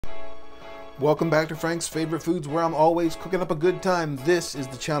Welcome back to Frank's Favorite Foods, where I'm always cooking up a good time. This is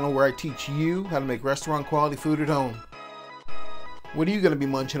the channel where I teach you how to make restaurant quality food at home. What are you going to be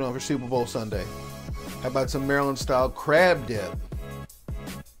munching on for Super Bowl Sunday? How about some Maryland style crab dip?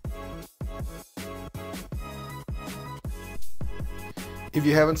 If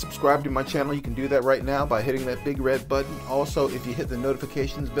you haven't subscribed to my channel, you can do that right now by hitting that big red button. Also, if you hit the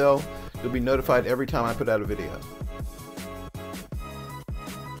notifications bell, you'll be notified every time I put out a video.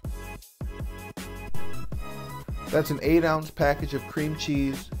 That's an 8-ounce package of cream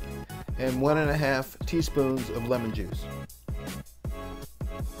cheese and 1.5 teaspoons of lemon juice.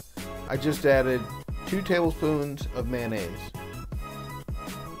 I just added 2 tablespoons of mayonnaise.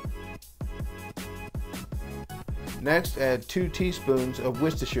 Next, add 2 teaspoons of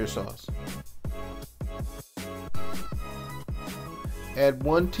Worcestershire sauce. Add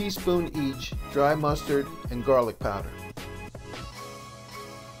 1 teaspoon each dry mustard and garlic powder.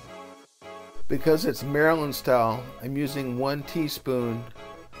 Because it's Maryland style, I'm using 1 teaspoon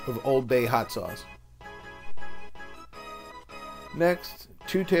of Old Bay hot sauce. Next,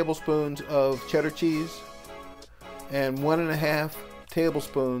 2 tablespoons of cheddar cheese and 1.5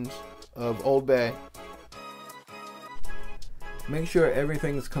 tablespoons of Old Bay. Make sure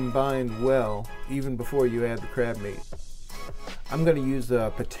everything's combined well even before you add the crab meat. I'm going to use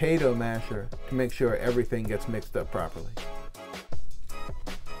a potato masher to make sure everything gets mixed up properly.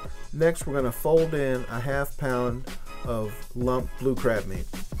 Next, we're going to fold in a 1/2 pound of lump blue crab meat.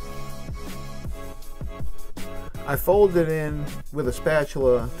 I fold it in with a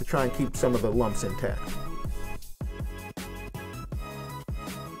spatula to try and keep some of the lumps intact.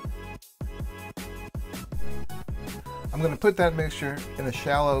 I'm going to put that mixture in a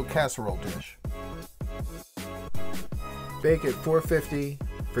shallow casserole dish. Bake at 450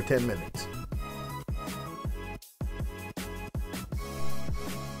 for 10 minutes.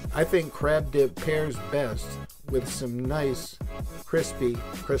 I think crab dip pairs best with some nice crispy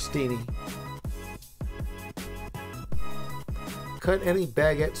crostini. Cut any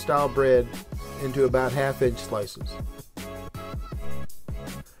baguette style bread into about 1/2-inch slices.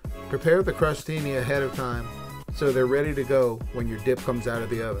 Prepare the crostini ahead of time so they're ready to go when your dip comes out of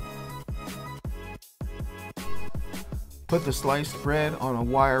the oven. Put the sliced bread on a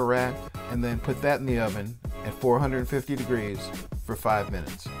wire rack and then put that in the oven at 450 degrees for 5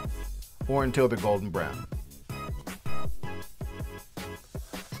 minutes, or until they're golden brown.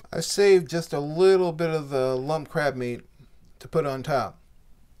 I saved just a little bit of the lump crab meat to put on top.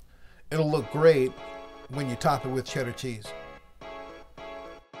 It'll look great when you top it with cheddar cheese.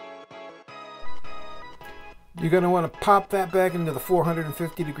 You're going to want to pop that back into the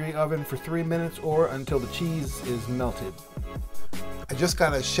 450 degree oven for 3 minutes or until the cheese is melted. I just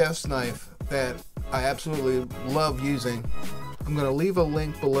got a chef's knife that I absolutely love using. I'm going to leave a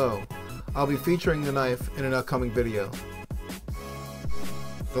link below. I'll be featuring the knife in an upcoming video.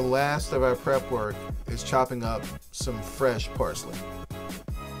 The last of our prep work is chopping up some fresh parsley.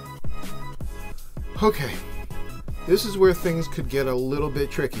 Okay, this is where things could get a little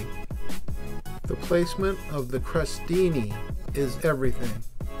bit tricky. The placement of the crostini is everything.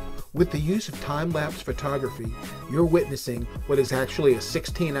 With the use of time-lapse photography, you're witnessing what is actually a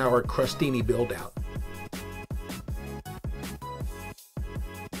 16-hour crostini build-out.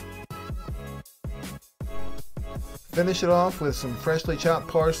 Finish it off with some freshly chopped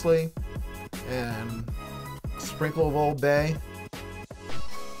parsley and a sprinkle of Old Bay.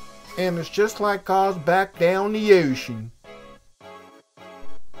 And it's just like ours back down the ocean.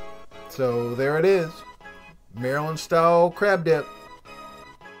 So there it is, Maryland style crab dip.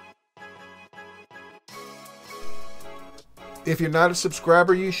 If you're not a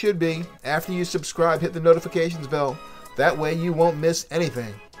subscriber, you should be. After you subscribe, hit the notifications bell. That way you won't miss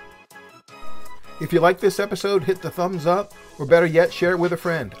anything. If you like this episode, hit the thumbs up, or better yet, share it with a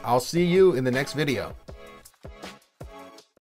friend. I'll see you in the next video.